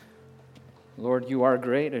Lord, you are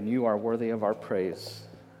great and you are worthy of our praise,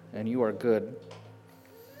 and you are good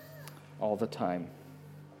all the time.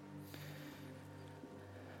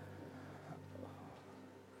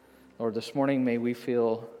 Lord, this morning may we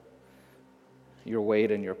feel your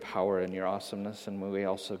weight and your power and your awesomeness, and may we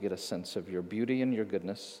also get a sense of your beauty and your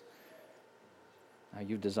goodness.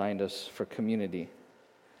 You've designed us for community,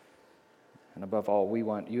 and above all, we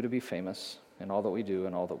want you to be famous in all that we do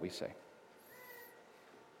and all that we say.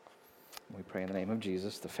 We pray in the name of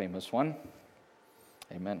Jesus, the famous one.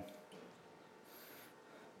 Amen.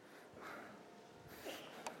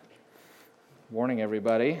 Morning,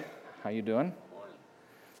 everybody. How you doing? Morning.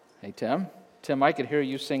 Hey, Tim. Tim, I could hear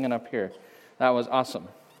you singing up here. That was awesome.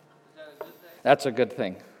 Is that a good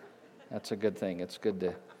thing? That's a good thing. That's a good thing. It's good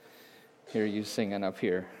to hear you singing up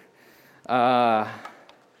here. Wow,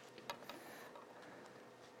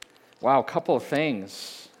 a couple of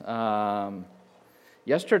things.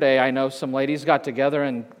 Yesterday, I know some ladies got together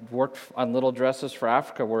and worked on Little Dresses for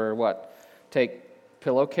Africa, where take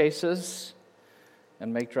pillowcases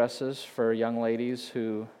and make dresses for young ladies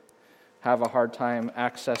who have a hard time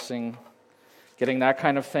accessing getting that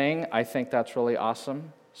kind of thing. I think that's really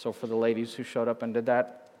awesome. So for the ladies who showed up and did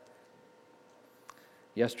that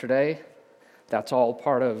yesterday, that's all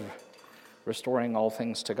part of restoring all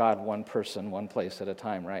things to God, one person, one place at a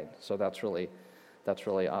time, right? So that's really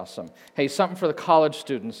awesome. Hey, something for the college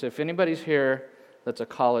students. If anybody's here that's a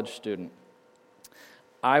college student,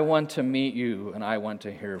 I want to meet you and I want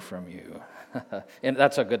to hear from you. And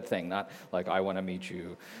that's a good thing, not like I want to meet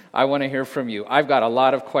you. I want to hear from you. I've got a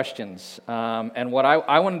lot of questions. And what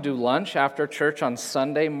I want to do lunch after church on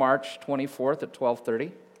Sunday, March 24th at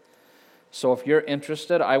 12:30. So if you're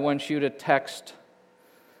interested, I want you to text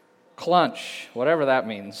CLUNCH, whatever that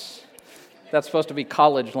means. That's supposed to be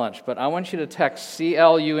college lunch, but I want you to text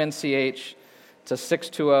CLUNCH to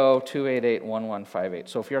 620-288-1158.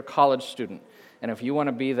 So if you're a college student, and if you want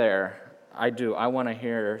to be there, I want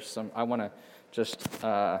to just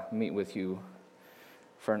meet with you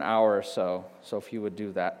for an hour or so. So if you would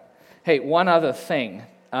do that. Hey, one other thing.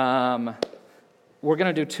 We're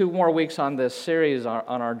going to do 2 more weeks on this series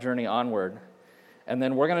on our journey onward. And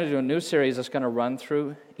then we're going to do a new series that's going to run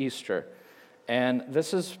through Easter. And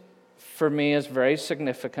this is, for me, is very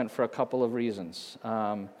significant for a couple of reasons.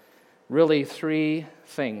 Really 3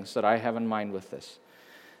 things that I have in mind with this.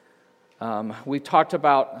 We talked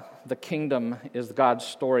about the kingdom is God's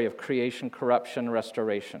story of creation, corruption,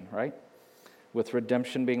 restoration, right? With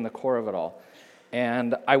redemption being the core of it all.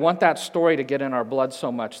 And I want that story to get in our blood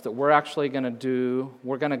so much that we're going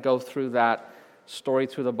to go through that story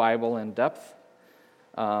through the Bible in depth.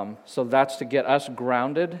 So that's to get us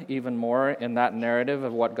grounded even more in that narrative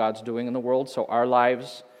of what God's doing in the world. So our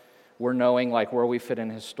lives, we're knowing like where we fit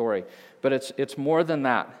in His story. But it's more than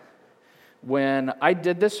that. When I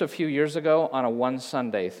did this a few years ago on a one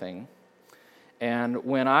Sunday thing, and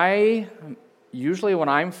when I'm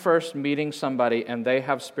first meeting somebody and they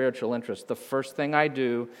have spiritual interest, the first thing I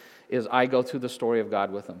do is I go through the story of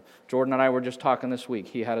God with them. Jordan and I were just talking this week.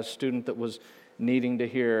 He had a student that was needing to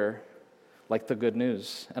hear like the good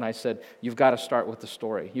news. And I said, you've got to start with the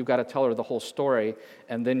story. You've got to tell her the whole story,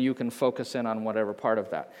 and then you can focus in on whatever part of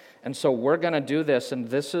that. And so we're going to do this, and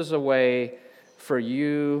this is a way for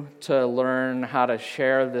you to learn how to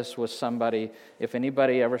share this with somebody. If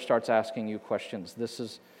anybody ever starts asking you questions, this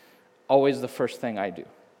is always the first thing I do.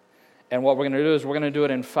 And what we're going to do is we're going to do it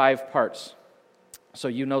in 5 parts. So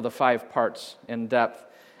you know the 5 parts in depth.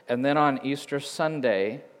 And then on Easter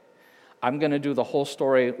Sunday, I'm going to do the whole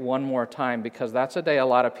story one more time, because that's a day a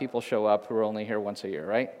lot of people show up who are only here once a year,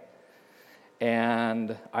 right?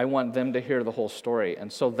 And I want them to hear the whole story.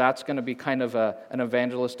 And so that's going to be kind of an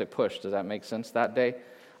evangelistic push. Does that make sense that day?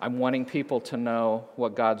 I'm wanting people to know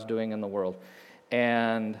what God's doing in the world.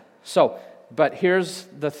 And so, but here's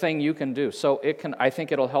the thing you can do. So I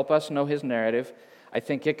think it'll help us know His narrative. I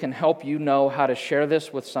think it can help you know how to share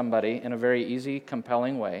this with somebody in a very easy,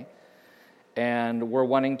 compelling way. And we're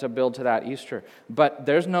wanting to build to that Easter. But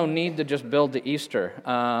there's no need to just build to Easter.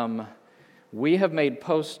 We have made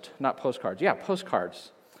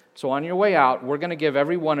postcards. So on your way out, we're going to give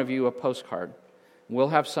every one of you a postcard. We'll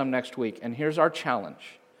have some next week. And here's our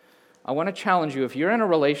challenge. I want to challenge you, if you're in a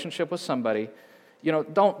relationship with somebody,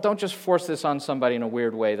 don't just force this on somebody in a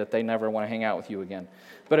weird way that they never want to hang out with you again.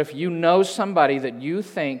 But if you know somebody that you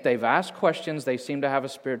think they've asked questions, they seem to have a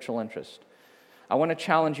spiritual interest, I want to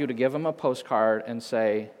challenge you to give them a postcard and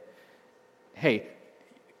say, hey,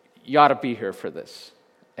 you ought to be here for this.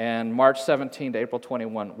 And March 17 to April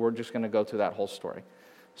 21, we're just going to go through that whole story.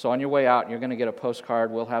 So on your way out, you're going to get a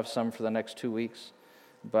postcard. We'll have some for the next 2 weeks.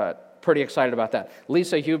 But pretty excited about that.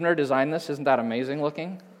 Lisa Hubner designed this. Isn't that amazing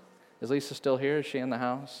looking? Is Lisa still here? Is she in the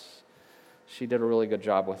house? She did a really good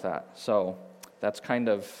job with that. So that's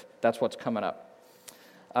what's coming up.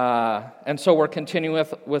 And so we're continuing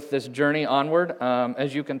with this journey onward.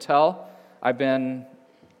 As you can tell, I've been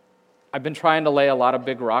trying to lay a lot of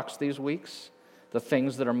big rocks these weeks, the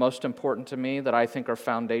things that are most important to me, that I think are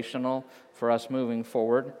foundational for us moving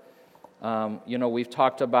forward. We've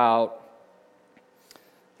talked about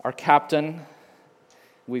our captain.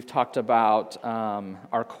 We've talked about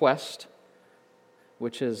our quest,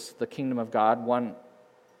 which is the kingdom of God. One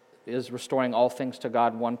is restoring all things to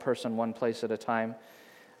God, one person, one place at a time.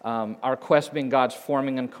 Our quest being God's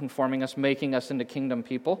forming and conforming us, making us into kingdom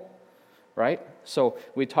people, right? So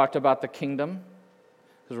we talked about the kingdom,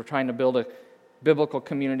 because we're trying to build a biblical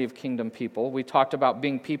community of kingdom people. We talked about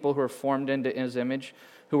being people who are formed into His image,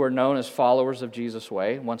 who are known as followers of Jesus'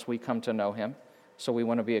 way once we come to know Him. So we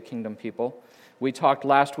want to be a kingdom people. We talked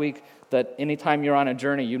last week that anytime you're on a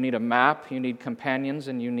journey, you need a map, you need companions,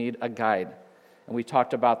 and you need a guide. And we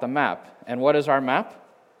talked about the map. And what is our map?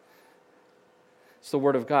 It's the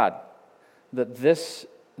Word of God. That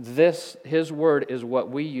His Word is what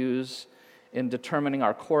we use in determining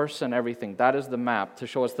our course and everything. That is the map to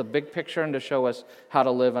show us the big picture and to show us how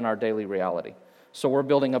to live in our daily reality. So we're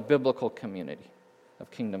building a biblical community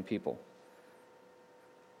of kingdom people.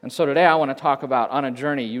 And so today I want to talk about, on a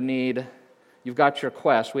journey, you've got your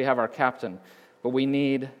quest, we have our captain, but we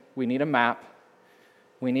need a map,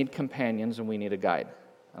 we need companions, and we need a guide.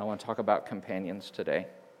 I want to talk about companions today,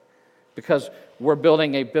 because we're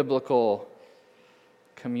building a biblical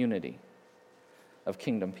community of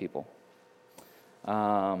kingdom people.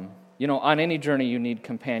 On any journey you need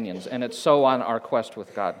companions, and it's so on our quest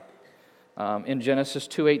with God. In Genesis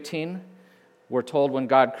 2:18, we're told when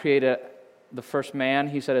God created the first man,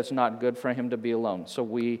 He said it's not good for him to be alone. So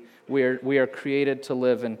we are created to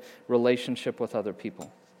live in relationship with other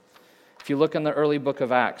people. If you look in the early book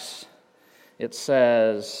of Acts, it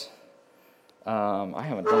says, I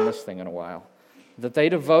haven't done this thing in a while, that they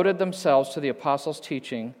devoted themselves to the apostles'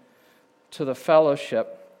 teaching, to the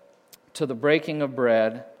fellowship, to the breaking of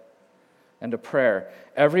bread, and to prayer.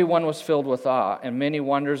 Everyone was filled with awe, and many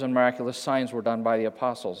wonders and miraculous signs were done by the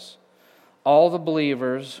apostles. All the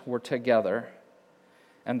believers were together,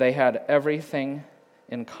 and they had everything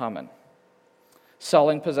in common.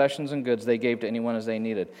 Selling possessions and goods they gave to anyone as they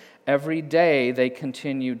needed. Every day they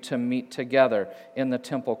continued to meet together in the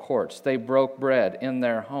temple courts. They broke bread in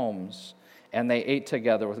their homes, and they ate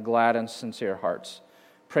together with glad and sincere hearts,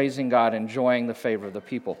 praising God, enjoying the favor of the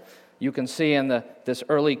people. You can see in this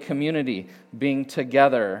early community, being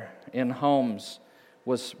together in homes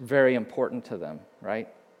was very important to them, right?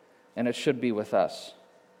 And it should be with us.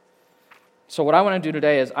 So what I want to do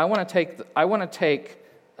today is I want to take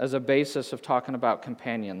as a basis of talking about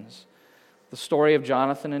companions, the story of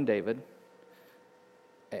Jonathan and David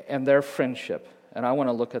and their friendship. And I want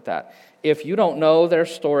to look at that. If you don't know their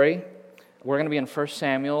story, we're going to be in 1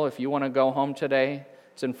 Samuel. If you want to go home today,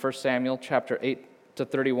 it's in 1 Samuel chapter 8 to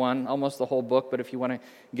 31, almost the whole book, but if you want to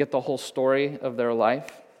get the whole story of their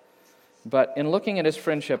life. But in looking at his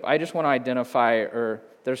friendship, I just want to identify,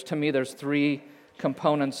 there's three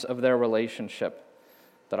components of their relationship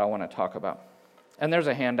that I want to talk about. And there's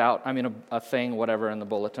a handout, a thing, whatever, in the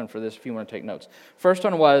bulletin for this if you want to take notes. First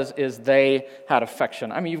one is they had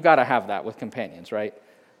affection. You've got to have that with companions, right?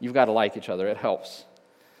 You've got to like each other. It helps.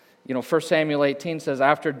 1 Samuel 18 says,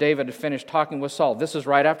 after David had finished talking with Saul, this is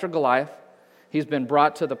right after Goliath. He's been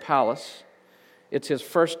brought to the palace. It's his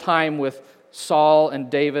first time with Saul and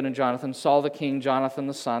David and Jonathan. Saul the king, Jonathan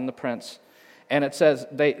the son, the prince. And it says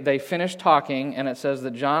they finished talking, and it says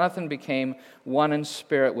that Jonathan became one in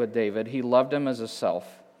spirit with David. He loved him as a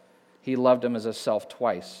self. He loved him as a self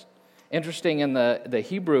twice. Interesting, in the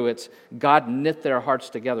Hebrew, it's God knit their hearts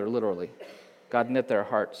together, literally. God knit their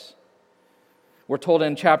hearts. We're told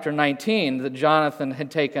in chapter 19 that Jonathan had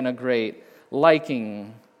taken a great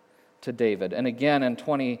liking to David. And again in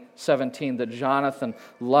 2017 that Jonathan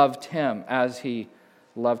loved him as he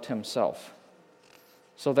loved himself.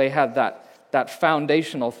 So they had that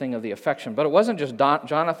foundational thing of the affection. But it wasn't just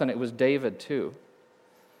Jonathan, it was David too.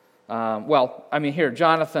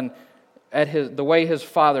 Jonathan, the way his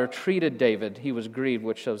father treated David, he was grieved,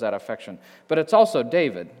 which shows that affection. But it's also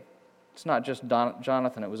David. It's not just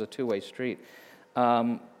Jonathan, it was a two-way street.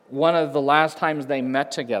 One of the last times they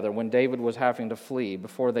met together, when David was having to flee,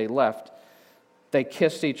 before they left, they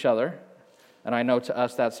kissed each other. And I know to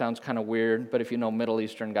us that sounds kind of weird, but if you know Middle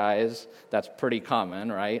Eastern guys, that's pretty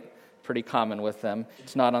common, right? Pretty common with them.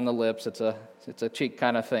 It's not on the lips, it's a cheek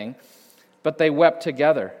kind of thing. But they wept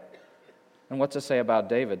together. And what's it say about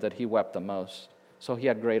David? That he wept the most. So he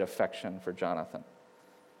had great affection for Jonathan.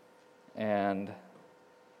 And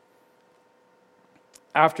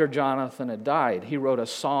after Jonathan had died, he wrote a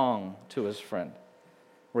song to his friend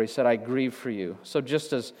where he said, I grieve for you. So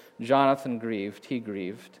just as Jonathan grieved, he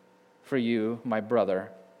grieved for you, my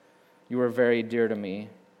brother. You were very dear to me.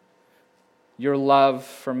 Your love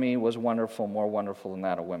for me was wonderful, more wonderful than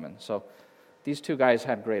that of women. So these two guys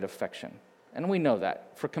had great affection. And we know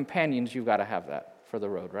that. For companions, you've got to have that for the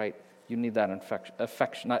road, right? You need that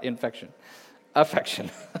affection.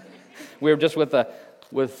 We were just with the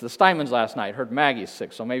Steinmans last night. Heard Maggie's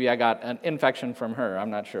sick, so maybe I got an infection from her. I'm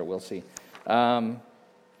not sure. We'll see. So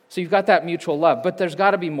you've got that mutual love, but there's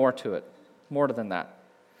got to be more to it, more than that.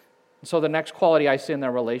 So the next quality I see in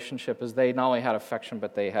their relationship is they not only had affection,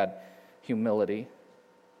 but they had humility.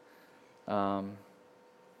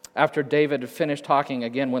 After David finished talking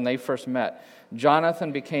again when they first met,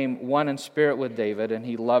 Jonathan became one in spirit with David, and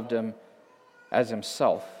he loved him as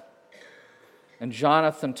himself. And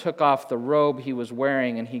Jonathan took off the robe he was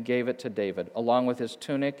wearing, and he gave it to David, along with his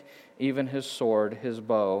tunic, even his sword, his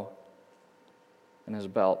bow, and his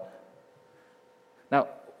belt. Now,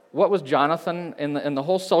 what was Jonathan in the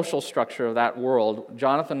whole social structure of that world?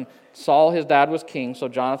 Saul, his dad, was king, so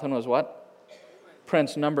Jonathan was what?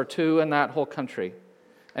 Prince, number 2 in that whole country.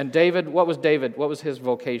 And David? What was his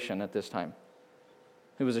vocation at this time?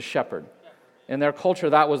 He was a shepherd. In their culture,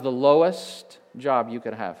 that was the lowest job you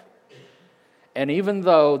could have. And even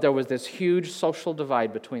though there was this huge social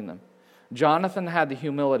divide between them, Jonathan had the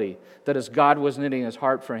humility that as God was knitting his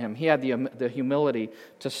heart for him, he had the humility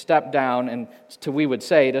to step down and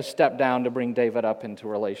to step down to bring David up into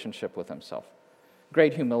relationship with himself.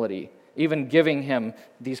 Great humility, even giving him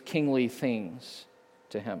these kingly things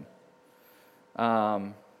to him.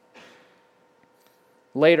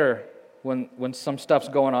 Later, when some stuff's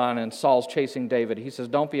going on and Saul's chasing David, he says,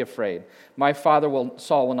 don't be afraid. My father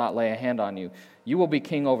Saul will not lay a hand on you. You will be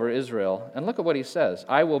king over Israel. And look at what he says.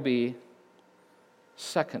 I will be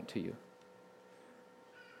second to you.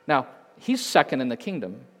 Now, he's second in the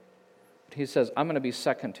kingdom. He says, I'm going to be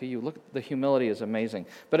second to you. Look, the humility is amazing.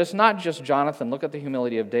 But it's not just Jonathan. Look at the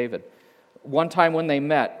humility of David. One time when they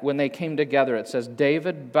met, when they came together, it says,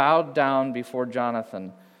 David bowed down before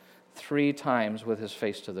Jonathan 3 times with his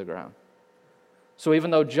face to the ground. So even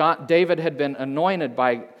though David had been anointed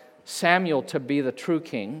by Samuel to be the true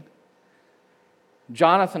king,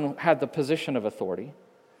 Jonathan had the position of authority.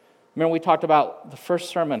 Remember we talked about the first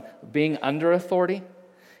sermon, being under authority?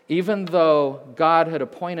 Even though God had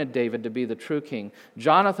appointed David to be the true king,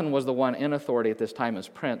 Jonathan was the one in authority at this time as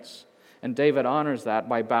prince. And David honors that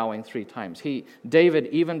by bowing 3 times. David,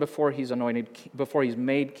 even before he's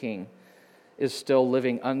made king, is still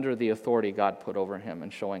living under the authority God put over him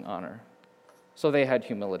and showing honor. So they had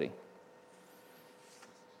humility.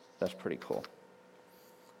 That's pretty cool.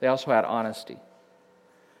 They also had honesty.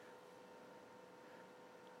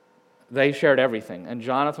 They shared everything. And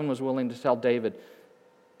Jonathan was willing to tell David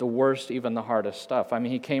the worst, even the hardest stuff. I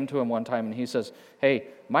mean, he came to him one time and he says, hey,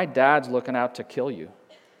 my dad's looking out to kill you.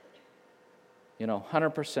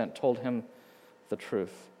 100% told him the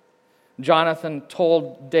truth. Jonathan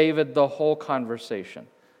told David the whole conversation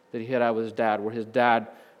that he had with his dad, where his dad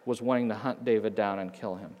was wanting to hunt David down and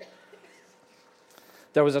kill him.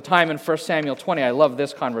 There was a time in 1 Samuel 20, I love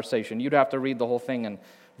this conversation. You'd have to read the whole thing in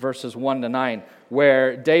verses 1 to 9,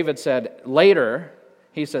 where David said, later,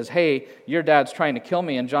 he says, hey, your dad's trying to kill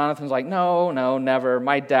me. And Jonathan's like, no, never.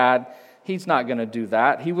 My dad, he's not going to do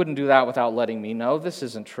that. He wouldn't do that without letting me know. This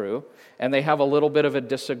isn't true. And they have a little bit of a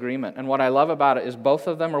disagreement. And what I love about it is both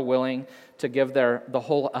of them are willing to give the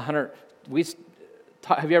whole 100.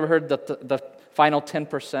 Have you ever heard the final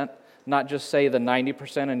 10%? Not just say the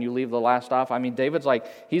 90% and you leave the last off. I mean, David's like,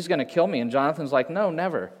 he's going to kill me. And Jonathan's like, no,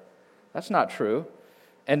 never. That's not true.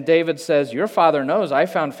 And David says, your father knows I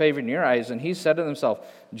found favor in your eyes. And he said to himself,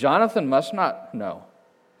 Jonathan must not know.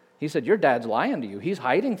 He said, your dad's lying to you. He's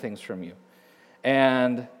hiding things from you.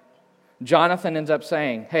 And Jonathan ends up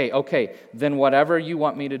saying, hey, okay, then whatever you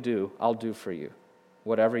want me to do, I'll do for you.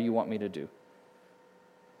 Whatever you want me to do.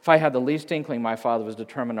 If I had the least inkling my father was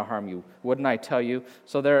determined to harm you, wouldn't I tell you?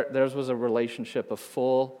 So theirs was a relationship of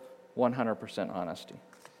full 100% honesty.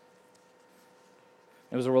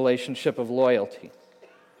 It was a relationship of loyalty,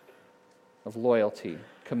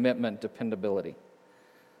 commitment, dependability.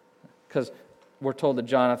 Because we're told that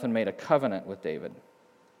Jonathan made a covenant with David,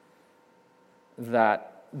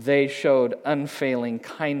 that they showed unfailing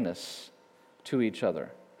kindness to each other,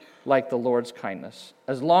 like the Lord's kindness.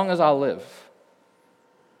 As long as I'll live.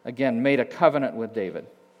 Again, made a covenant with David.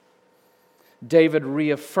 David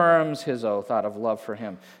reaffirms his oath out of love for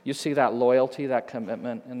him. You see that loyalty, that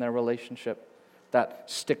commitment in their relationship, that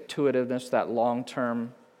stick-to-itiveness, that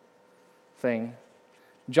long-term thing.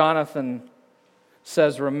 Jonathan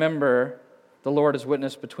says, remember, the Lord is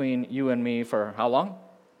witness between you and me for how long?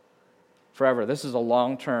 Forever. This is a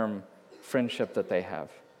long-term friendship that they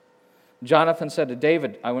have. Jonathan said to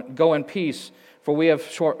David, go in peace, for we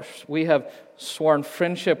have sworn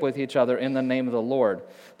friendship with each other in the name of the Lord.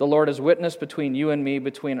 The Lord is witness between you and me,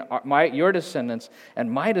 between your descendants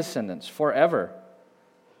and my descendants forever.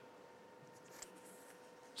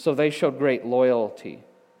 So they showed great loyalty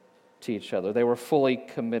to each other. They were fully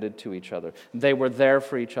committed to each other. They were there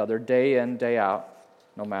for each other day in, day out,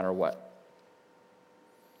 no matter what.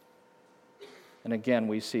 And again,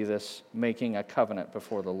 we see this making a covenant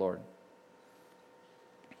before the Lord.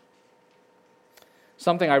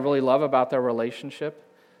 Something I really love about their relationship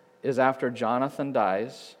is after Jonathan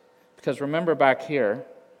dies, because remember back here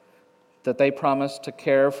that they promised to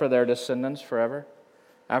care for their descendants forever.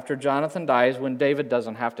 After Jonathan dies, when David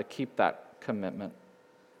doesn't have to keep that commitment,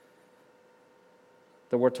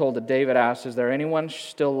 that we're told that David asked, is there anyone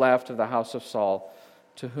still left of the house of Saul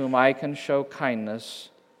to whom I can show kindness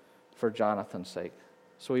for Jonathan's sake?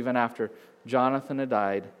 So even after Jonathan had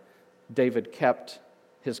died, David kept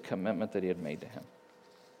his commitment that he had made to him.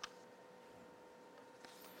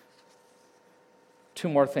 Two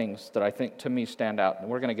more things that I think to me stand out, and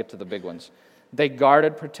we're going to get to the big ones. They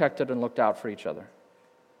guarded, protected, and looked out for each other.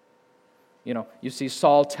 You know, you see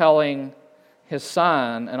Saul telling his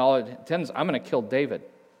son, and all it intends, I'm going to kill David.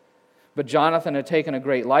 But Jonathan had taken a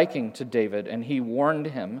great liking to David, and he warned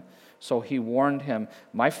him. So he warned him,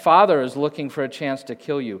 my father is looking for a chance to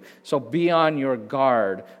kill you. So be on your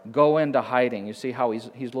guard. Go into hiding. You see how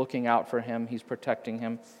he's looking out for him. He's protecting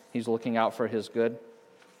him. He's looking out for his good.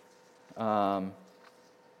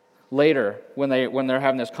 Later, when they're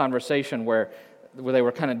having this conversation where they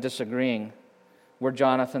were kind of disagreeing, where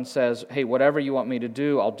Jonathan says, hey, whatever you want me to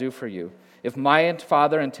do, I'll do for you. If my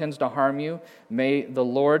father intends to harm you, may the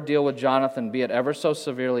Lord deal with Jonathan, be it ever so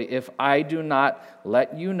severely, if I do not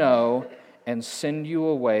let you know and send you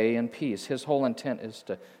away in peace. His whole intent is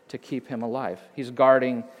to keep him alive. He's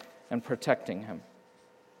guarding and protecting him,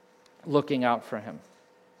 looking out for him.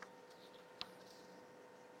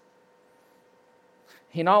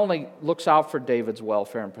 He not only looks out for David's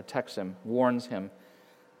welfare and protects him, warns him,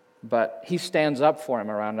 but he stands up for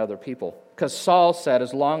him around other people. Because Saul said,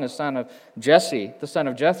 as long as the son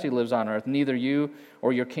of Jesse lives on earth, neither you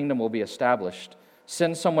or your kingdom will be established.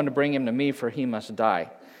 Send someone to bring him to me, for he must die.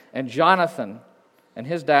 And Jonathan, and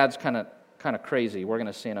his dad's kind of crazy, we're going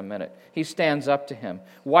to see in a minute. He stands up to him.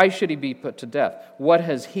 Why should he be put to death? What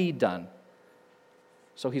has he done?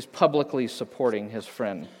 So he's publicly supporting his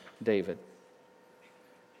friend David.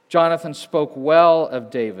 Jonathan spoke well of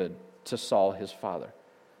David to Saul, his father.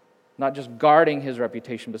 Not just guarding his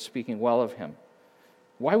reputation, but speaking well of him.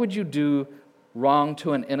 Why would you do wrong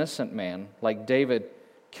to an innocent man like David,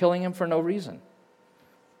 killing him for no reason?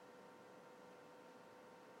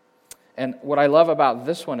 And what I love about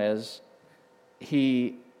this one is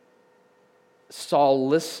Saul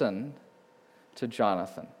listened to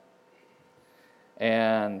Jonathan.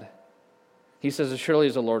 And he says, as surely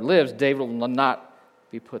as the Lord lives, David will not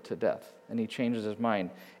be put to death. And he changes his mind.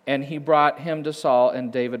 And he brought him to Saul,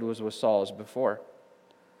 and David was with Saul as before.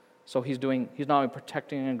 So he's not only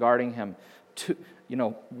protecting and guarding him,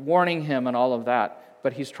 warning him and all of that,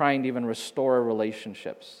 but he's trying to even restore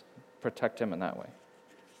relationships, protect him in that way.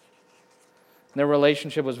 And their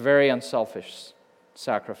relationship was very unselfish,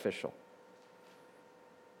 sacrificial.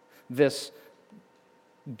 This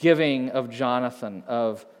giving of Jonathan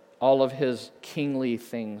of all of his kingly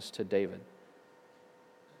things to David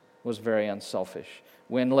was very unselfish.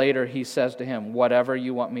 When later he says to him, whatever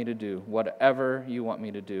you want me to do,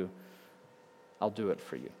 I'll do it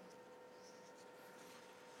for you.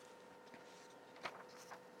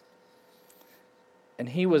 And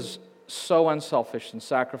he was so unselfish and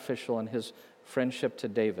sacrificial in his friendship to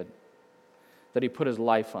David that he put his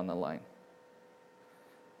life on the line.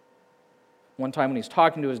 One time when he's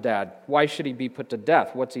talking to his dad, why should he be put to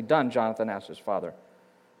death? What's he done? Jonathan asked his father.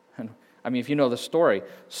 And if you know the story,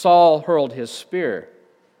 Saul hurled his spear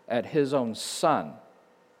at his own son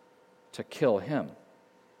to kill him,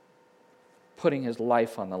 putting his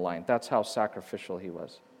life on the line. That's how sacrificial he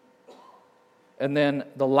was. And then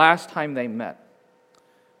the last time they met,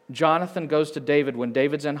 Jonathan goes to David when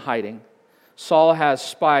David's in hiding. Saul has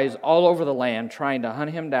spies all over the land trying to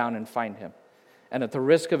hunt him down and find him. And at the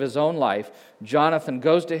risk of his own life, Jonathan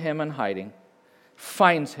goes to him in hiding,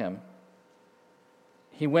 finds him.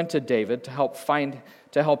 He went to David to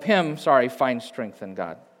to help him, find strength in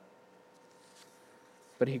God.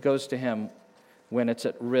 But he goes to him when it's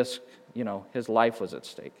at risk, his life was at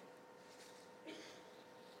stake.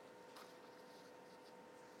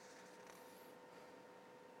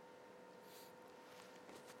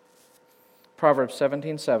 Proverbs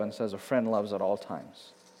 17:7 says, a friend loves at all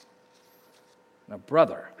times. And a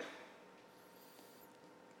brother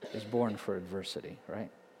is born for adversity,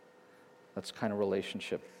 right? That's the kind of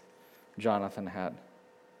relationship Jonathan had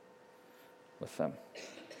with them.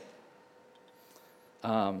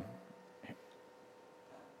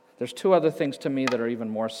 There's two other things to me that are even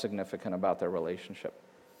more significant about their relationship.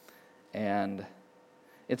 And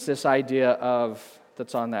it's this idea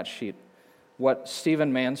that's on that sheet, what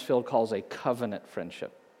Stephen Mansfield calls a covenant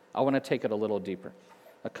friendship. I want to take it a little deeper.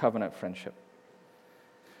 A covenant friendship.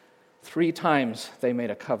 3 times they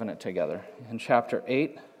made a covenant together. In chapter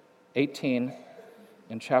 8, 18,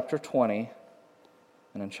 in chapter 20,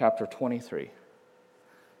 and in chapter 23.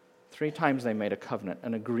 3 times they made a covenant,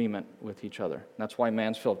 an agreement with each other. That's why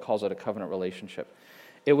Mansfield calls it a covenant relationship.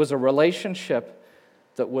 It was a relationship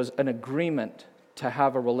that was an agreement to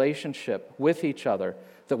have a relationship with each other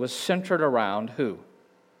that was centered around who?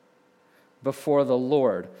 Before the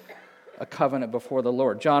Lord. A covenant before the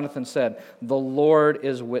Lord. Jonathan said, the Lord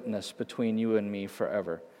is witness between you and me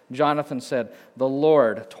forever. Jonathan said, the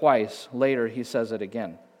Lord, twice. Later he says it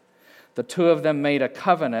again. The two of them made a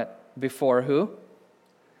covenant before who?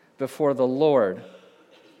 Before the Lord.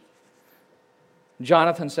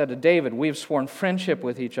 Jonathan said to David, we've sworn friendship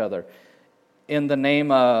with each other in the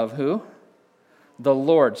name of who? The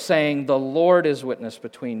Lord, saying, the Lord is witness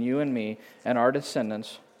between you and me and our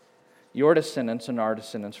descendants, your descendants and our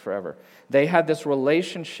descendants forever. They had this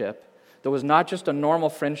relationship that was not just a normal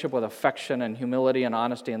friendship with affection and humility and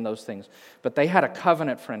honesty and those things, but they had a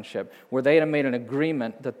covenant friendship where they had made an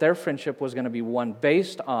agreement that their friendship was going to be one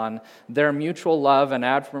based on their mutual love and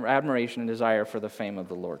admiration and desire for the fame of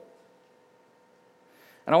the Lord.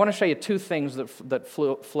 And I want to show you 2 things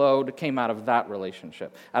that came out of that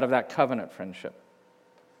relationship, out of that covenant friendship.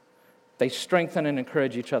 They strengthen and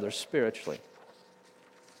encourage each other spiritually.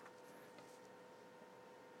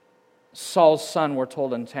 Saul's son, we're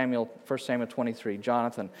told in 1 Samuel 23,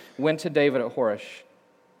 Jonathan, went to David at Horesh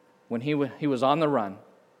when he was on the run,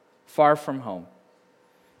 far from home.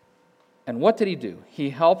 And what did he do?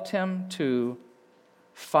 He helped him to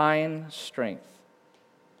find strength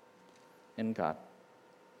in God.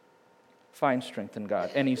 Find strength in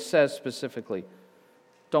God. And he says specifically,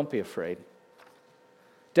 don't be afraid.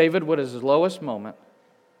 David was at his lowest moment,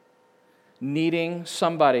 needing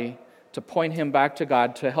somebody to point him back to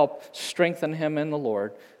God, to help strengthen him in the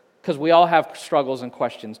Lord, because we all have struggles and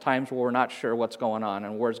questions, times where we're not sure what's going on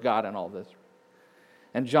and where's God in all this.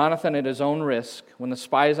 And Jonathan, at his own risk, when the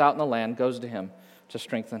spy is out in the land, goes to him to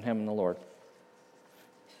strengthen him in the Lord.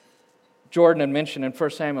 Jordan had mentioned in 1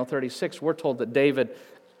 Samuel 36, we're told that David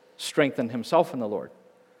strengthened himself in the Lord.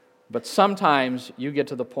 But sometimes you get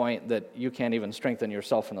to the point that you can't even strengthen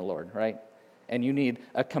yourself in the Lord, right? And you need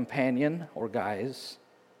a companion or guys,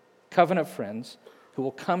 covenant friends, who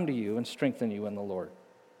will come to you and strengthen you in the Lord.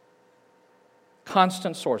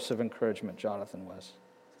 Constant source of encouragement, Jonathan was.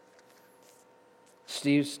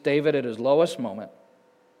 David at his lowest moment,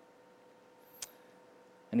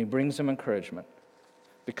 and he brings him encouragement,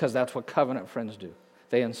 because that's what covenant friends do.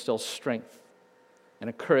 They instill strength and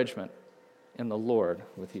encouragement in the Lord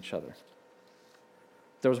with each other.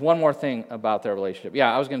 There was one more thing about their relationship.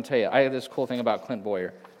 Yeah, I was going to tell you, I had this cool thing about Clint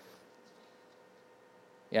Boyer.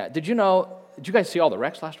 Yeah, did you guys see all the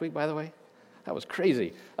wrecks last week, by the way? That was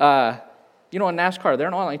crazy. In NASCAR,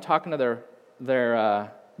 they're not only talking to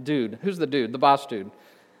their dude. Who's the dude? The boss dude.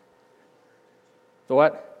 The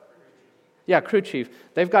what? Yeah, crew chief.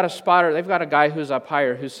 They've got a spotter. They've got a guy who's up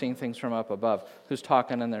higher who's seeing things from up above, who's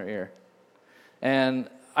talking in their ear. And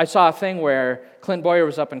I saw a thing where Clint Boyer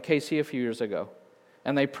was up in KC a few years ago,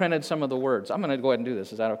 and they printed some of the words. I'm going to go ahead and do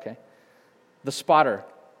this. Is that okay? The spotter.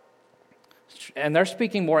 And they're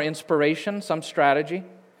speaking more inspiration, some strategy.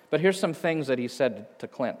 But here's some things that he said to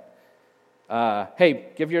Clint. Hey,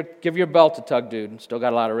 give your belt a tug, dude. Still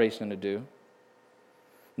got a lot of racing to do.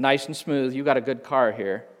 Nice and smooth. You got a good car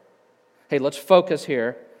here. Hey, let's focus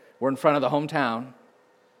here. We're in front of the hometown.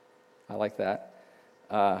 I like that.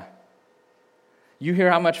 You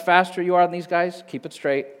hear how much faster you are than these guys? Keep it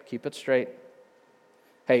straight. Keep it straight.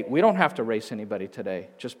 Hey, we don't have to race anybody today.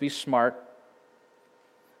 Just be smart.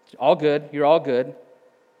 All good. You're all good.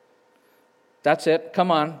 That's it.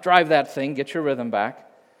 Come on. Drive that thing. Get your rhythm back.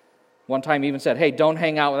 One time he even said, hey, don't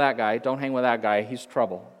hang out with that guy. Don't hang with that guy. He's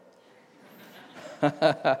trouble.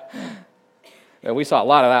 Yeah, we saw a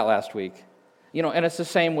lot of that last week. And it's the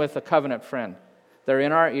same with a covenant friend. They're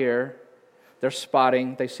in our ear, they're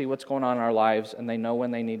spotting, they see what's going on in our lives, and they know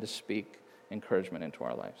when they need to speak encouragement into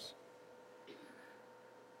our lives.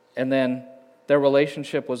 And then their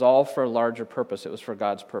relationship was all for a larger purpose. It was for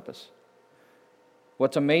God's purpose.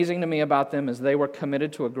 What's amazing to me about them is they were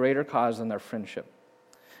committed to a greater cause than their friendship.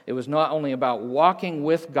 It was not only about walking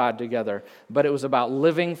with God together, but it was about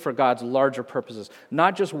living for God's larger purposes.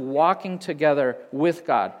 Not just walking together with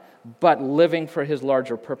God, but living for His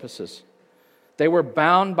larger purposes. They were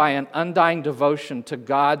bound by an undying devotion to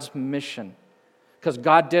God's mission, because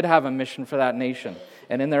God did have a mission for that nation.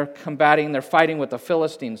 And in their fighting with the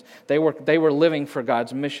Philistines, they were living for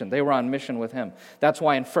God's mission. They were on mission with Him. That's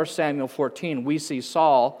why in 1 Samuel 14, we see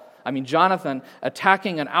Jonathan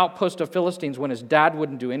attacking an outpost of Philistines when his dad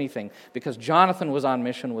wouldn't do anything, because Jonathan was on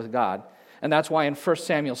mission with God. And that's why in 1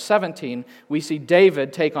 Samuel 17, we see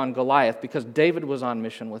David take on Goliath, because David was on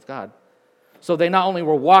mission with God. So they not only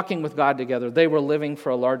were walking with God together, they were living for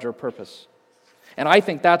a larger purpose. And I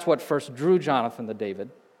think that's what first drew Jonathan to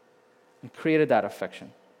David and created that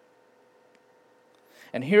affection.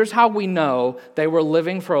 And here's how we know they were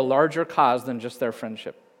living for a larger cause than just their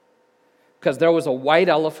friendship. Because there was a white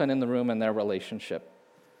elephant in the room in their relationship.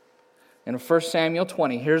 In 1 Samuel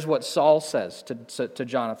 20, here's what Saul says to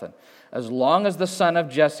Jonathan. As long as the son of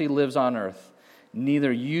Jesse lives on earth,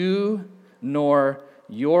 neither you nor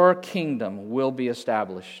your kingdom will be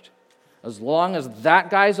established. As long as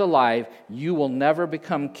that guy's alive, you will never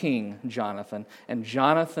become king, Jonathan. And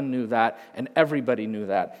Jonathan knew that, and everybody knew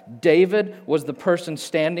that. David was the person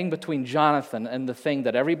standing between Jonathan and the thing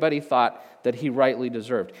that everybody thought that he rightly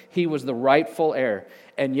deserved. He was the rightful heir.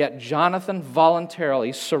 And yet Jonathan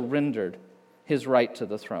voluntarily surrendered his right to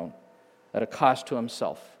the throne at a cost to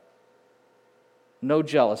himself. No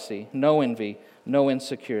jealousy, no envy, no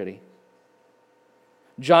insecurity.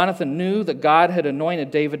 Jonathan knew that God had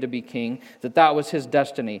anointed David to be king, that was his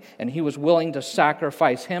destiny, and he was willing to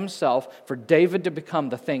sacrifice himself for David to become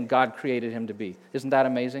the thing God created him to be. Isn't that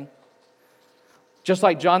amazing? Just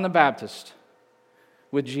like John the Baptist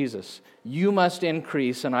with Jesus, you must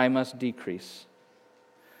increase and I must decrease.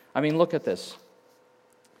 Look at this.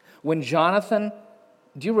 When Jonathan,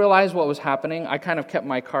 do you realize what was happening? I kind of kept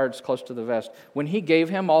my cards close to the vest. When he gave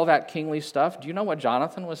him all that kingly stuff, do you know what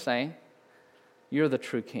Jonathan was saying? You're the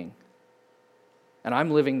true king. And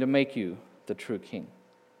I'm living to make you the true king.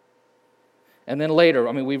 And then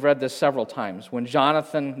later, we've read this several times, when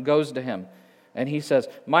Jonathan goes to him and he says,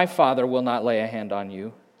 my father will not lay a hand on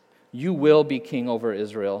you. You will be king over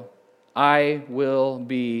Israel. I will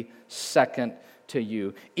be second to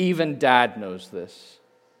you. Even Dad knows this,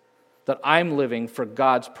 that I'm living for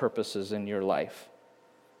God's purposes in your life.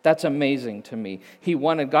 That's amazing to me. He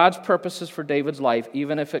wanted God's purposes for David's life,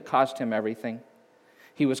 even if it cost him everything.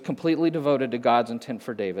 He was completely devoted to God's intent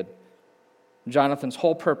for David. Jonathan's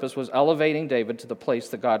whole purpose was elevating David to the place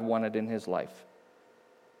that God wanted in his life.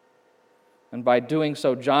 And by doing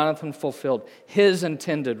so, Jonathan fulfilled his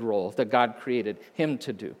intended role that God created him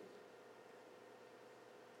to do,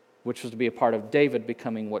 which was to be a part of David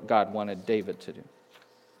becoming what God wanted David to do.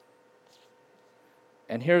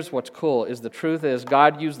 And here's what's cool, is the truth is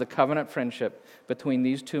God used the covenant friendship between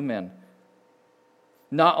these two men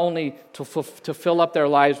not only to fill up their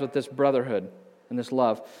lives with this brotherhood and this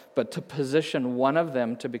love, but to position one of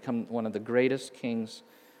them to become one of the greatest kings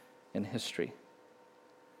in history.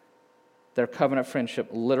 Their covenant friendship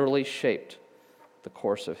literally shaped the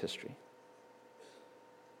course of history.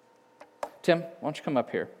 Tim, why don't you come up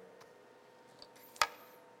here?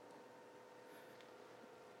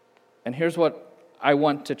 And here's what I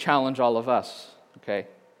want to challenge all of us, okay?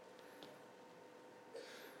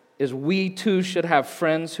 Is we too should have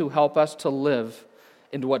friends who help us to live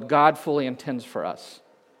into what God fully intends for us.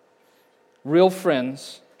 Real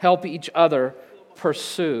friends help each other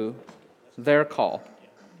pursue their call,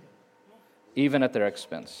 even at their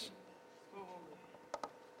expense.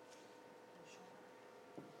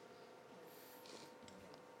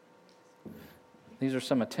 These are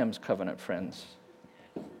some of Tim's covenant friends.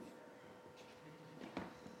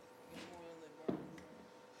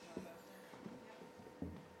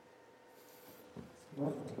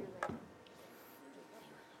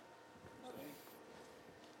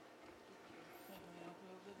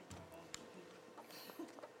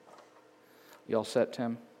 You all set,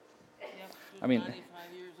 Tim?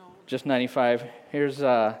 Just 95. Here's,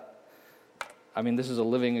 this is a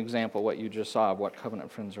living example, what you just saw, of what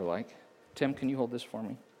covenant friends are like. Tim, can you hold this for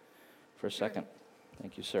me for a second?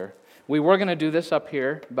 Thank you, sir. We were going to do this up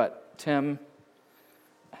here, but Tim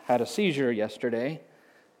had a seizure yesterday,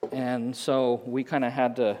 and so we kind of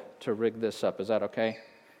had to rig this up. Is that okay?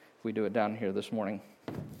 if we do it down here this morning.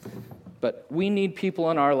 But we need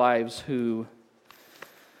people in our lives who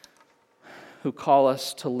call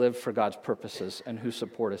us to live for God's purposes and who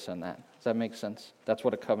support us in that. Does that make sense? That's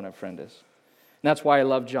what a covenant friend is. And that's why I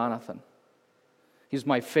love Jonathan. He's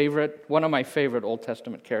one of my favorite Old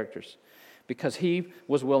Testament characters, because he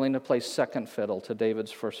was willing to play second fiddle to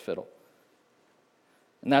David's first fiddle.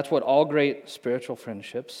 And that's what all great spiritual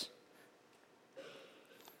friendships,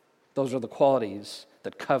 those are the qualities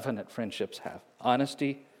that covenant friendships have.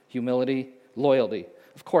 Honesty, humility, loyalty,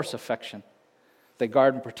 of course, affection. They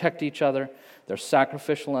guard and protect each other. They're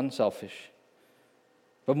sacrificial and unselfish.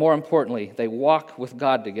 But more importantly, they walk with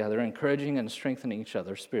God together, encouraging and strengthening each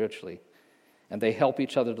other spiritually. And they help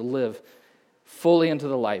each other to live fully into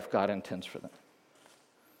the life God intends for them.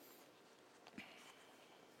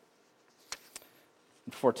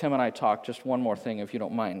 Before Tim and I talk, just one more thing, if you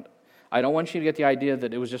don't mind. I don't want you to get the idea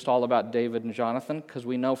that it was just all about David and Jonathan, because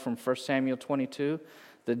we know from 1 Samuel 22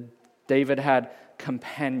 that David had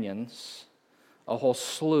companions, a whole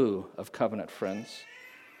slew of covenant friends.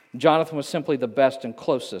 Jonathan was simply the best and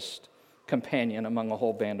closest companion among a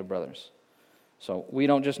whole band of brothers. So we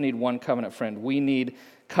don't just need one covenant friend. We need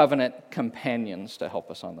covenant companions to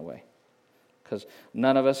help us on the way. Because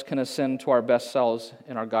none of us can ascend to our best selves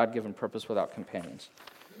in our God-given purpose without companions.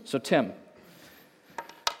 So Tim,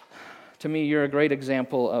 to me, you're a great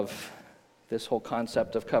example of this whole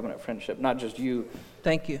concept of covenant friendship. Not just you.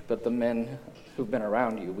 Thank you. But the men who've been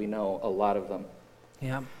around you. We know a lot of them.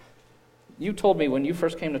 Yeah. You told me when you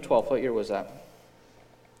first came to 12th, what year was that?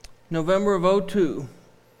 November of 2002.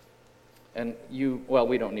 And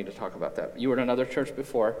we don't need to talk about that. You were at another church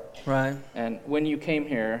before. Right. And when you came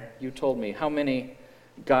here, you told me, how many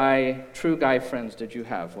true guy friends did you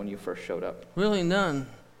have when you first showed up? Really none.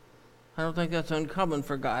 I don't think that's uncommon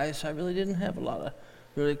for guys. I really didn't have a lot of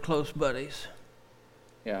really close buddies.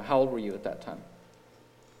 Yeah, how old were you at that time?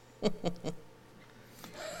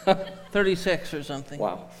 36 or something.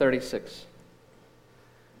 Wow, 36.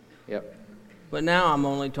 Yep. But now I'm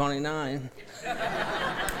only 29.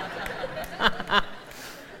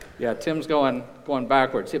 Yeah, Tim's going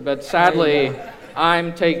backwards. But sadly,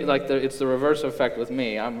 I'm taking it's the reverse effect with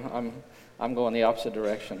me. I'm going the opposite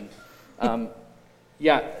direction.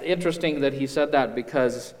 Yeah, interesting that he said that,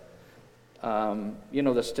 because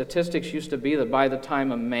the statistics used to be that by the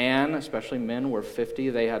time a man, especially men, were 50,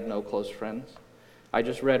 they had no close friends. I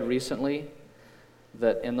just read recently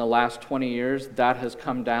that in the last 20 years, that has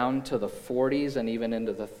come down to the 40s and even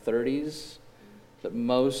into the 30s, that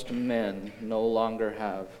most men no longer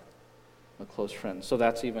have a close friend. So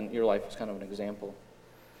that's even, your life is kind of an example.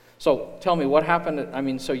 So tell me, what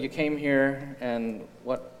happened? So you came here, and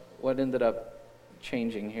what ended up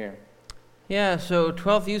changing here? Yeah, so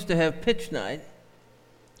 12th used to have pitch night.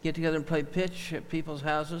 Get together and play pitch at people's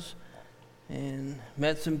houses, and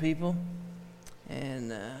met some people.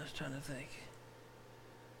 And I was trying to think.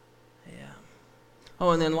 Yeah. Oh,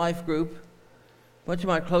 and then life group. A bunch of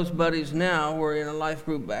my close buddies now were in a life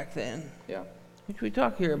group back then. Yeah. Which we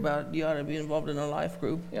talk here about. You ought to be involved in a life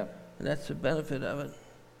group. Yeah. And that's the benefit of it.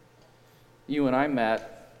 You and I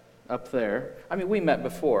met up there. We met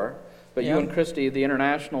before, but Yeah. You and Christy, the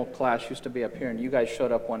international class used to be up here, and you guys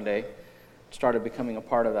showed up one day, started becoming a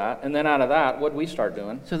part of that. And then out of that, what did we start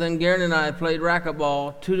doing? So then Garen and I played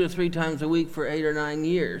racquetball 2 to 3 times a week for 8 or 9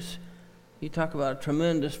 years. You talk about a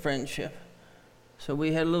tremendous friendship. So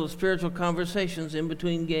we had little spiritual conversations in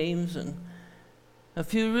between games, and a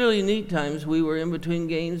few really neat times we were in between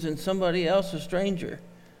games and somebody else, a stranger.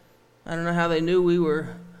 I don't know how they knew we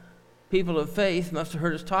were people of faith, must have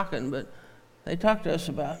heard us talking, but they talked to us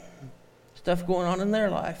about stuff going on in their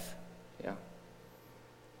life. Yeah.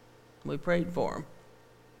 We prayed for them.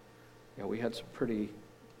 Yeah, we had some pretty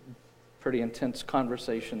intense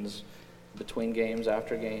conversations between games,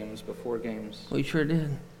 after games, before games. We sure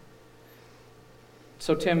did.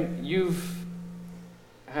 So Tim, you've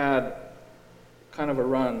had kind of a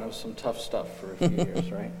run of some tough stuff for a few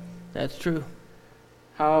years, right? That's true.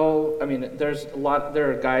 There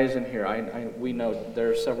are guys in here, we know there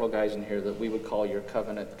are several guys in here that we would call your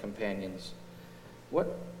covenant companions.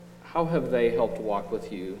 How have they helped walk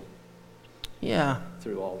with you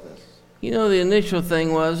through all this? The initial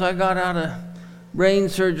thing was I got out of brain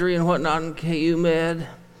surgery and whatnot in KU Med.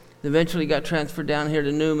 Eventually got transferred down here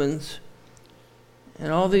to Newman's.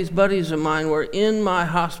 And all these buddies of mine were in my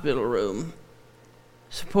hospital room,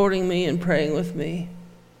 supporting me and praying with me.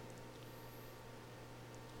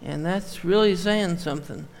 And that's really saying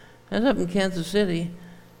something. That's up in Kansas City.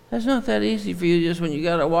 That's not that easy for you just when you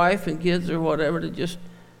got a wife and kids or whatever to just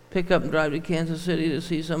pick up and drive to Kansas City to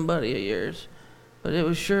see somebody of yours. But it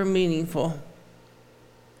was sure meaningful.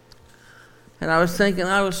 And I was thinking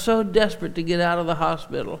I was so desperate to get out of the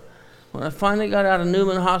hospital. When I finally got out of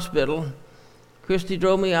Newman Hospital, Christy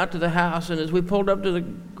drove me out to the house, and as we pulled up to the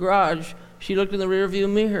garage, she looked in the rearview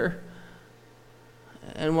mirror,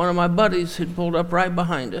 and one of my buddies had pulled up right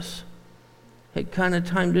behind us. Had kind of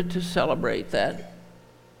timed it to celebrate that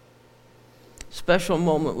special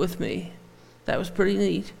moment with me. That was pretty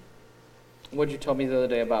neat. What did you tell me the other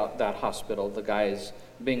day about that hospital, the guys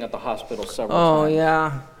being at the hospital several Oh, times?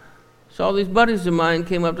 yeah. So all these buddies of mine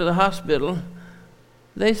came up to the hospital.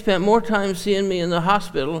 They spent more time seeing me in the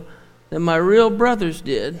hospital than my real brothers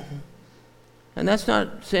did. And that's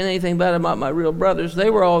not saying anything bad about my real brothers. They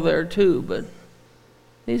were all there too, but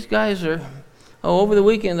these guys are... Oh, over the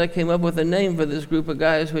weekend I came up with a name for this group of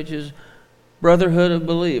guys, which is Brotherhood of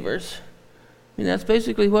Believers. I mean, that's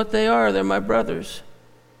basically what they are. They're my brothers.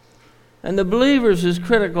 And the believers is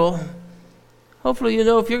critical. Hopefully, you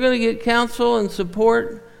know, if you're going to get counsel and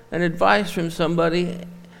support and advice from somebody,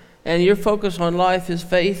 and your focus on life is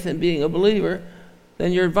faith and being a believer,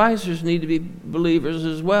 then your advisors need to be believers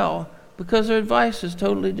as well, because their advice is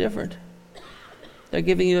totally different. They're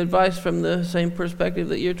giving you advice from the same perspective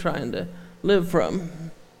that you're trying to live from.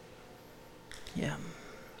 Yeah.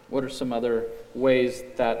 What are some other ways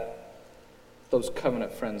that those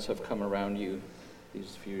covenant friends have come around you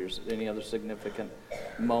these few years? Any other significant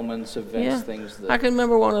moments, events, things that... I can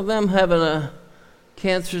remember one of them having a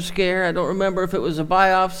cancer scare. I don't remember if it was a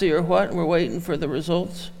biopsy or what, and we're waiting for the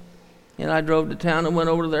results. And I drove to town and went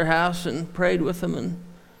over to their house and prayed with them. And,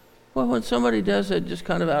 well, when somebody does that just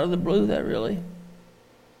kind of out of the blue, that really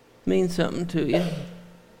means something to you.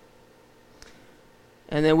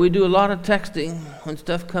 And then we do a lot of texting when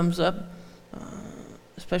stuff comes up,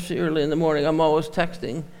 especially early in the morning. I'm always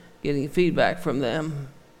texting, getting feedback from them.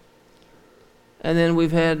 And then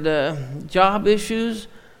we've had job issues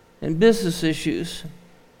and business issues.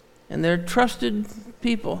 And they're trusted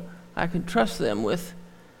people. I can trust them with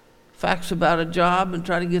facts about a job and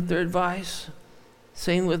try to get their advice.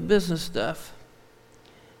 Same with business stuff.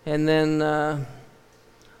 And then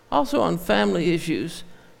also on family issues,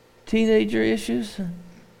 teenager issues.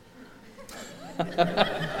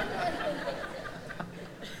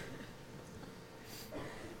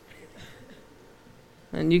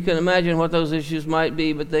 And you can imagine what those issues might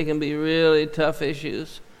be, but they can be really tough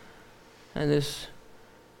issues. And this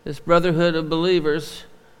brotherhood of believers,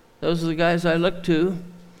 those are the guys I look to.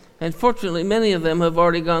 And fortunately, many of them have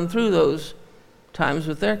already gone through those times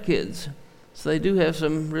with their kids. So they do have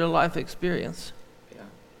some real life experience,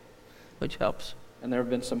 which helps. And there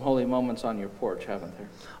have been some holy moments on your porch, haven't there?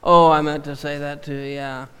 Oh, I meant to say that too,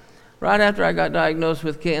 yeah. Right after I got diagnosed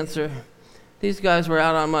with cancer, these guys were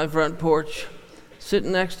out on my front porch,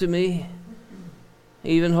 sitting next to me,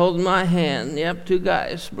 even holding my hand. Yep, 2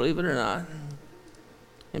 guys, believe it or not.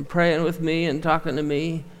 And praying with me and talking to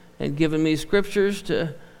me and giving me scriptures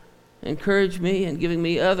to encourage me and giving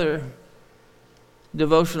me other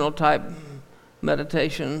devotional type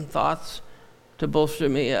meditation thoughts to bolster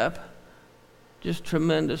me up. Just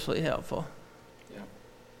tremendously helpful. Yeah.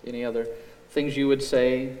 Any other things you would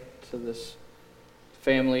say to this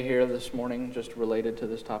family here this morning, just related to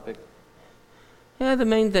this topic? Yeah, the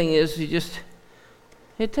main thing is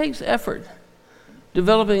it takes effort.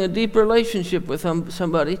 Developing a deep relationship with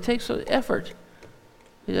somebody takes effort.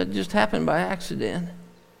 It doesn't just happen by accident.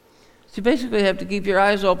 So you basically have to keep your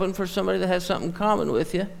eyes open for somebody that has something common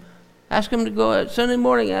with you. Ask them to go out, Sunday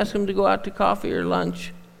morning, ask them to go out to coffee or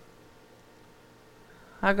lunch.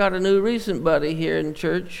 I got a new recent buddy here in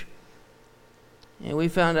church, and we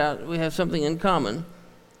found out we have something in common.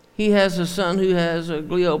 He has a son who has a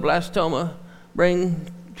glioblastoma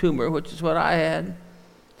brain tumor, which is what I had.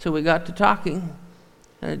 So we got to talking,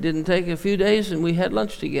 and it didn't take a few days, and we had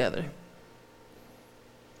lunch together,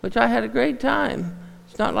 which I had a great time.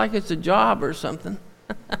 It's not like it's a job or something.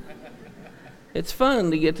 It's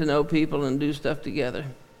fun to get to know people and do stuff together.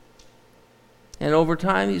 And over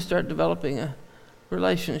time, you start developing a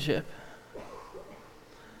relationship.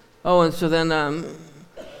 Oh, and so then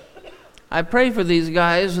I pray for these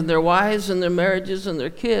guys and their wives and their marriages and their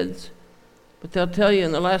kids. But they'll tell you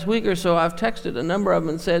in the last week or so, I've texted a number of them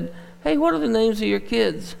and said, hey, what are the names of your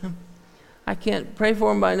kids? I can't pray for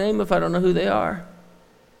them by name if I don't know who they are.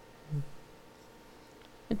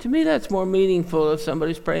 And to me, that's more meaningful if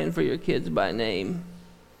somebody's praying for your kids by name.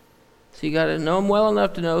 So you got to know them well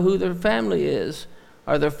enough to know who their family is.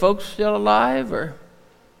 Are their folks still alive? Or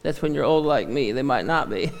that's when you're old like me. They might not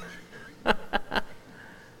be.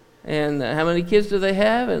 And how many kids do they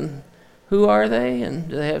have? And who are they? And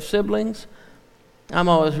do they have siblings? I'm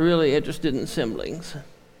always really interested in siblings.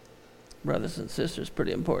 Brothers and sisters,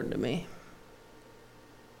 pretty important to me.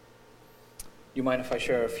 you mind if I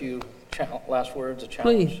share a few last words, a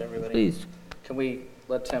challenge Please, to everybody? please. Can we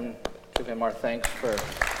let Tim, give him our thanks for...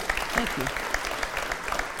 Thank you.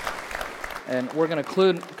 And we're going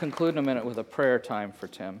to conclude in a minute with a prayer time for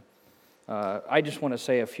Tim. I just want to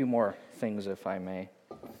say a few more things, if I may,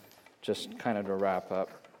 just kind of to wrap up.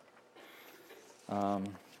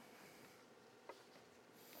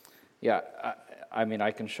 I mean,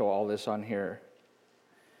 I can show all this on here.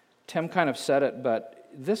 Tim kind of said it, but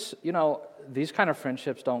this, these kind of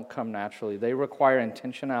friendships don't come naturally. They require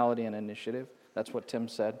intentionality and initiative. That's what Tim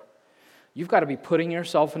said. You've got to be putting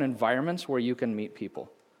yourself in environments where you can meet people.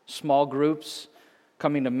 Small groups,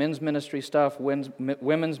 coming to men's ministry stuff,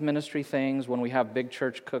 women's ministry things, when we have big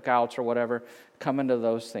church cookouts or whatever, come into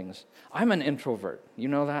those things. I'm an introvert. You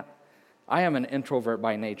know that? I am an introvert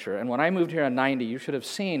by nature. And when I moved here in 90, you should have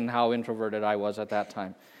seen how introverted I was at that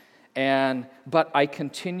time. But I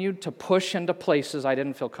continued to push into places I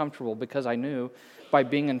didn't feel comfortable because I knew by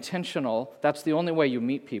being intentional, that's the only way you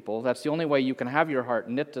meet people. That's the only way you can have your heart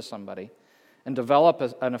knit to somebody and develop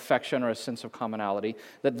an affection or a sense of commonality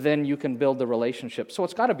that then you can build the relationship. So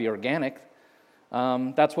it's got to be organic.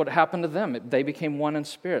 That's what happened to them. They became one in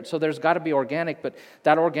spirit. So there's got to be organic, but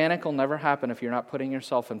that organic will never happen if you're not putting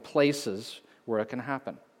yourself in places where it can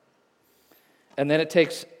happen. And then it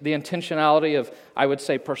takes the intentionality of, I would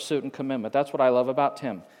say, pursuit and commitment. That's what I love about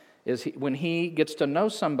Tim, is when he gets to know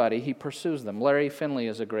somebody, he pursues them. Larry Finley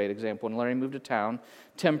is a great example. When Larry moved to town,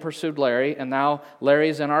 Tim pursued Larry, and now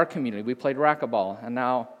Larry's in our community. We played racquetball, and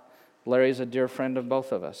now Larry's a dear friend of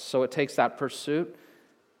both of us. So it takes that pursuit,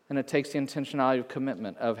 and it takes the intentionality of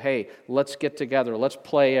commitment of, hey, let's get together, let's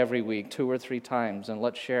play every week 2 or 3 times, and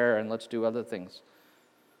let's share, and let's do other things.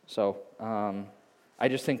 So I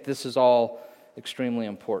just think this is all extremely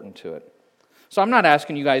important to it. So I'm not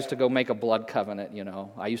asking you guys to go make a blood covenant,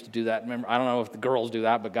 I used to do that. Remember, I don't know if the girls do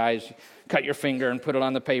that, but guys, cut your finger and put it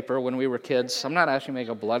on the paper when we were kids. I'm not asking you to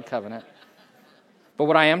make a blood covenant. But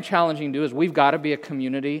what I am challenging you to do is we've got to be a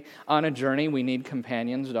community on a journey. We need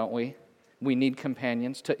companions, don't we? We need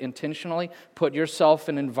companions to intentionally put yourself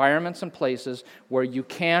in environments and places where you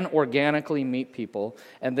can organically meet people.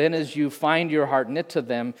 And then as you find your heart knit to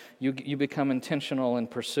them, you become intentional in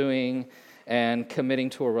pursuing and committing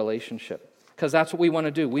to a relationship. Because that's what we want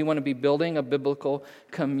to do. We want to be building a biblical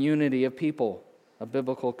community of people. A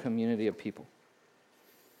biblical community of people.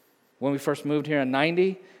 When we first moved here in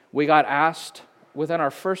 90, we got asked within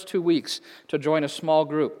our first 2 weeks to join a small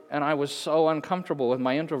group, and I was so uncomfortable with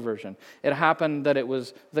my introversion. It happened that it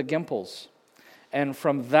was the Gimples. And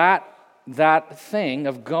from that thing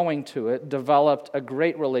of going to it, developed a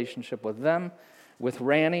great relationship with them, with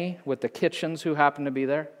Ranny, with the Kitchens who happened to be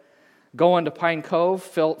there. Going to Pine Cove,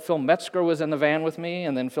 Phil Metzger was in the van with me,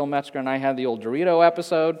 and then Phil Metzger and I had the old Dorito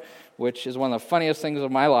episode, which is one of the funniest things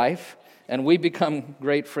of my life, and we become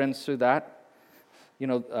great friends through that.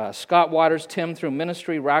 Scott Waters, Tim, through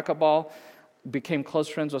ministry, racquetball, became close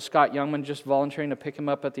friends with Scott Youngman, just volunteering to pick him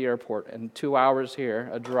up at the airport. And 2 hours here,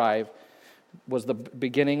 a drive, was the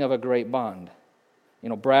beginning of a great bond.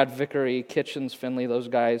 Brad Vickery, Kitchens, Finley, those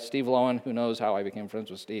guys, Steve Lowen, who knows how I became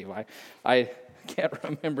friends with Steve. I can't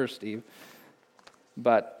remember Steve.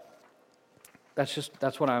 But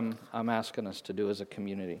that's what I'm asking us to do as a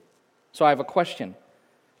community. So I have a question.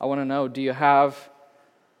 I want to know, do you have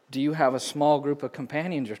a small group of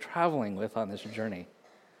companions you're traveling with on this journey?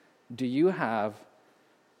 Do you have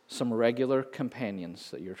some regular companions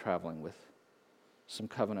that you're traveling with? Some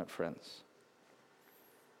covenant friends?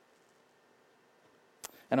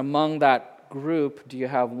 And among that group, do you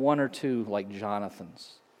have 1 or 2 like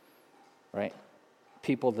Jonathans? Right?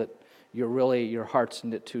 People that your heart's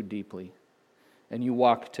knit to deeply, and you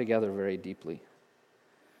walk together very deeply.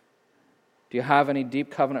 Do you have any deep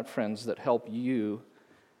covenant friends that help you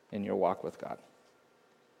in your walk with God?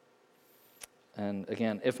 And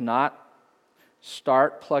again, if not,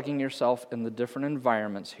 start plugging yourself in the different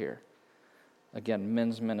environments here. Again,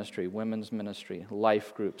 men's ministry, women's ministry,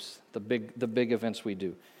 life groups, the big events we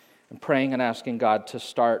do. And praying and asking God to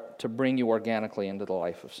start to bring you organically into the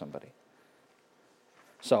life of somebody.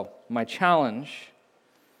 So, my challenge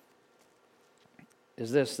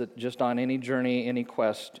is this, that just on any journey, any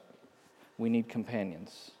quest, we need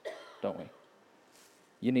companions, don't we?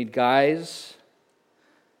 You need guys,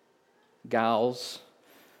 gals,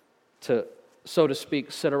 to, so to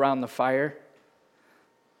speak, sit around the fire,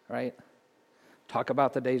 right? Talk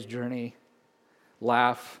about the day's journey,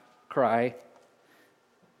 laugh, cry,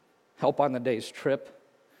 help on the day's trip.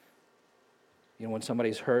 When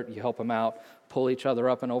somebody's hurt, you help them out, pull each other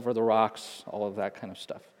up and over the rocks, all of that kind of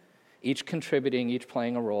stuff. Each contributing, each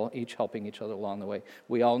playing a role, each helping each other along the way.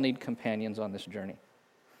 We all need companions on this journey.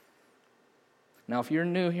 Now, if you're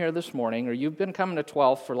new here this morning, or you've been coming to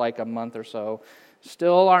 12 for like a month or so,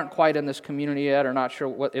 still aren't quite in this community yet, or not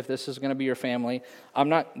sure if this is going to be your family,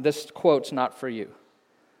 this quote's not for you.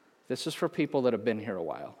 This is for people that have been here a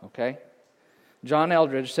while, okay? John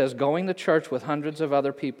Eldridge says, going to church with hundreds of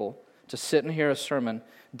other people to sit and hear a sermon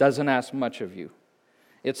doesn't ask much of you.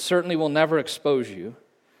 It certainly will never expose you.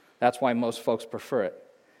 That's why most folks prefer it.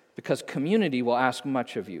 Because community will ask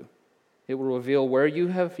much of you. It will reveal where you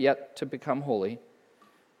have yet to become holy,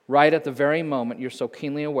 right at the very moment you're so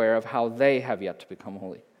keenly aware of how they have yet to become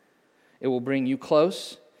holy. It will bring you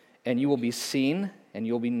close, and you will be seen, and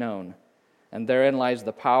you'll be known. And therein lies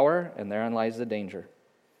the power, and therein lies the danger.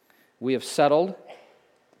 We have settled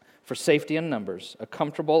for safety in numbers, a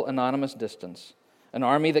comfortable, anonymous distance, an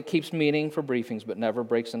army that keeps meeting for briefings but never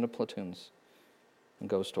breaks into platoons and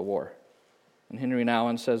goes to war. And Henry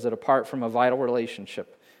Nouwen says that apart from a vital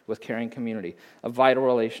relationship with caring community, a vital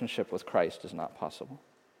relationship with Christ is not possible.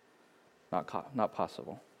 Not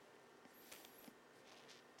possible.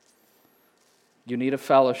 You need a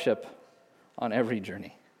fellowship on every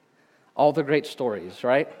journey. All the great stories,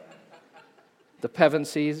 right? The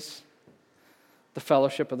Pevensies, the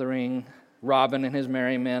Fellowship of the Ring, Robin and his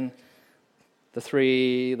merry men,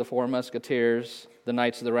 the Four Musketeers, the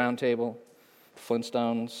Knights of the Round Table,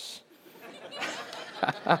 Flintstones.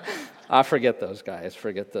 I forget those guys.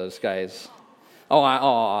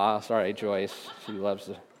 Sorry, Joyce. She loves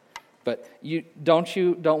it. But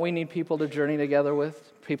don't we need people to journey together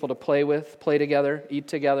with, people to play together, eat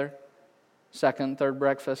together, second, third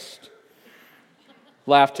breakfast,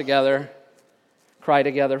 laugh together, cry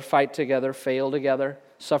together, fight together, fail together,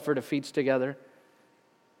 suffer defeats together,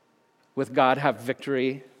 with God have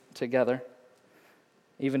victory together.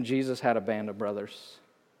 Even Jesus had a band of brothers.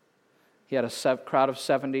 He had a crowd of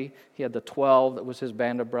 70. He had the 12 that was his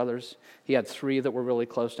band of brothers. He had 3 that were really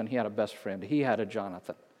close, and he had a best friend. He had a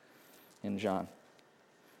Jonathan in John.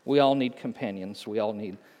 We all need companions. We all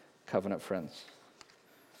need covenant friends.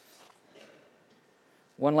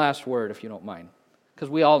 One last word, if you don't mind, because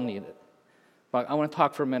we all need it. But I want to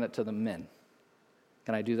talk for a minute to the men.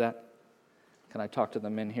 Can I do that? Can I talk to the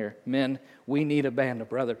men here? Men, we need a band of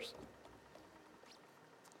brothers.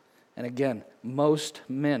 And again, most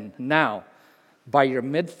men now, by your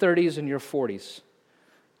mid-30s and your 40s,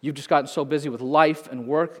 you've just gotten so busy with life and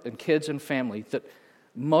work and kids and family that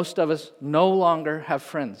most of us no longer have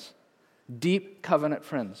friends, deep covenant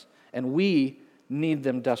friends. And we need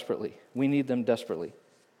them desperately. We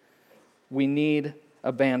need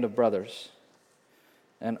a band of brothers.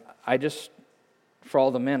 And for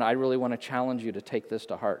all the men, I really want to challenge you to take this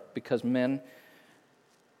to heart. Because men,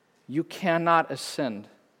 you cannot ascend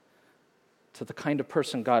to the kind of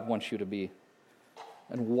person God wants you to be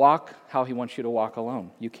and walk how He wants you to walk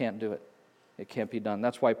alone. You can't do it. It can't be done.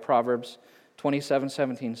 That's why Proverbs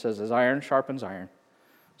 27:17 says, as iron sharpens iron,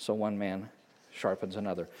 so one man sharpens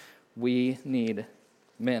another. We need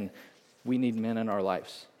men. We need men in our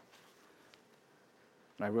lives.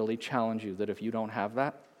 And I really challenge you that if you don't have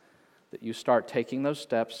that you start taking those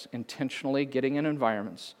steps, intentionally getting in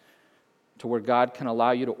environments to where God can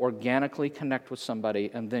allow you to organically connect with somebody,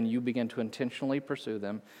 and then you begin to intentionally pursue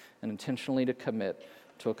them and intentionally to commit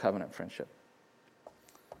to a covenant friendship.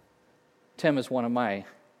 Tim is one of my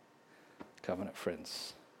covenant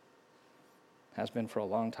friends. Has been for a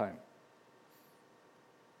long time.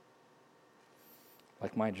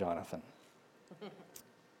 Like my Jonathan. And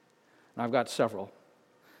I've got several.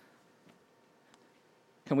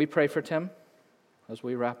 Can we pray for Tim as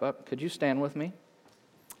we wrap up? Could you stand with me?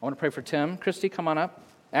 I want to pray for Tim. Christy, come on up.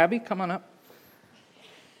 Abby, come on up.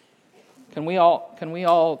 Can we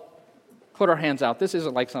all put our hands out? This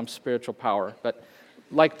isn't like some spiritual power, but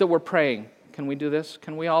like that we're praying. Can we do this?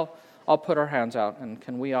 Can we all put our hands out, and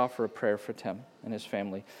can we offer a prayer for Tim and his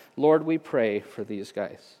family? Lord, we pray for these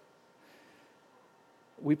guys.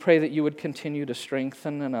 We pray that you would continue to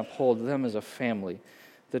strengthen and uphold them as a family,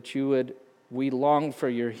 that we long for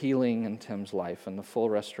your healing in Tim's life and the full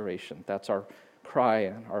restoration. That's our cry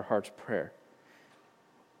and our heart's prayer.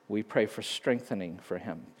 We pray for strengthening for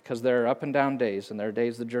him, because there are up and down days, and there are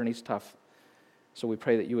days the journey's tough. So we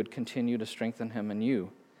pray that you would continue to strengthen him and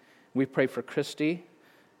you. We pray for Christy,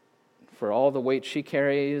 for all the weight she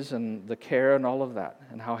carries and the care and all of that,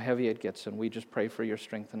 and how heavy it gets. And we just pray for your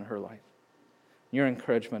strength in her life, your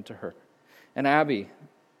encouragement to her. And Abby,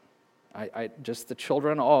 the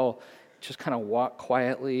children all just kind of walk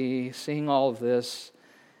quietly, seeing all of this,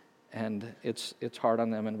 and it's hard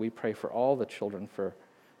on them. And we pray for all the children, for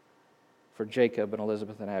Jacob and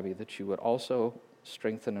Elizabeth and Abby, that you would also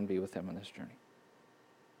strengthen and be with them in this journey.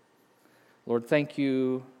 Lord, thank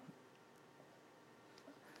you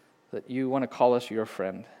that you want to call us your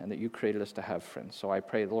friend and that you created us to have friends. So I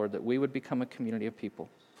pray, Lord, that we would become a community of people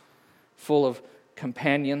full of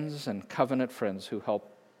companions and covenant friends who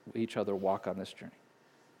help each other walk on this journey.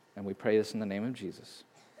 And we pray this in the name of Jesus,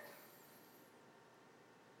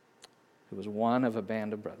 who was one of a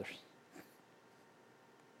band of brothers.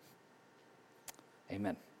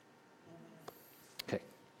 Amen. Okay,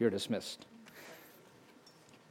 you're dismissed.